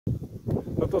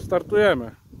to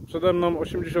startujemy. Przede mną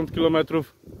 80 km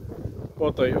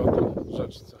po tej oto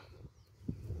rzeczce.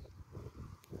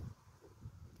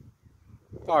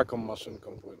 Taką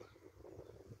maszynką płynę.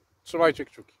 Trzymajcie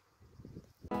kciuki.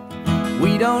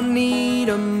 We don't need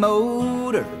a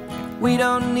motor, we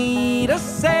don't need a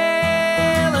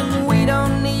sail, and we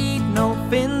don't need no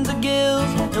fins or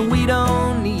gills, and we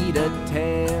don't need a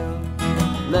tail.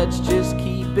 Let's just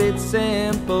keep it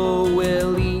simple,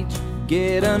 we'll each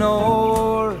get an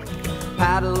oar,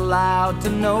 paddle out to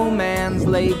no man's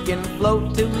lake and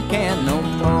float till we can't no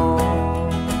more.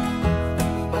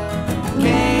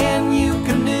 Can you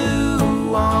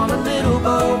canoe on a little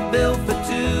boat built for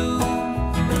two?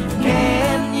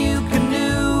 Can you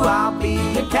canoe? I'll be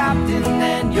your captain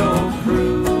and your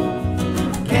crew.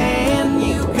 Can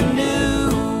you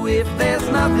canoe if there's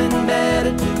nothing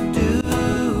better to do?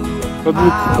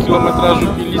 Według kilometrażu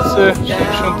Pilicy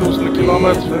 48 km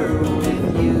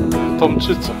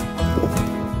Tomczyca.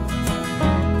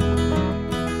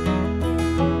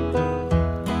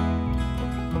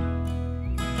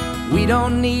 We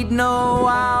don't need no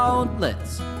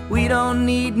outlets, we don't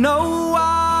need no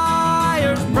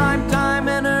wires. Primetime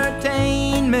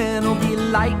entertainment will be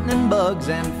lightning bugs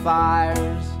and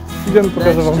fires. Idziemy,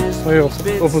 pokażę wam moje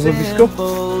obozowisko.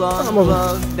 A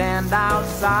może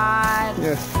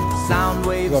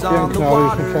nie za piękne, ale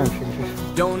już musiałem się gdzieś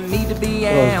rozbić.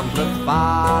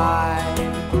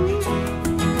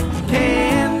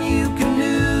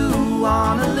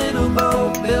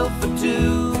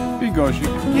 I gozik.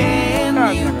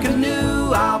 Can you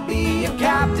canoe? I'll be your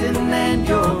captain and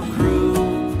your crew.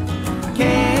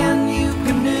 Can you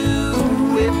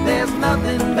canoe if there's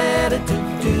nothing better to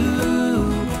do?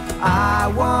 I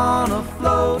wanna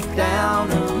float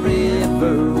down a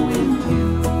river with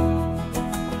you.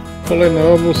 Kolejny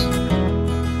obóz.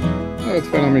 Ale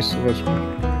fajna miejscóweczka.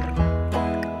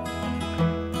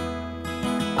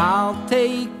 I'll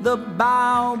take the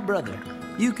bow, brother.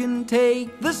 You can take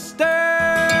the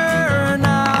stern.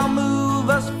 I'll move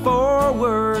us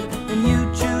forward and you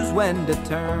choose when to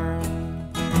turn.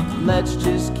 Let's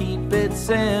just keep it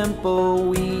simple.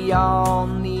 We all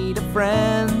need a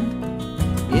friend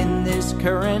in this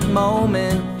current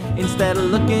moment instead of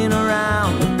looking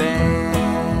around the bend.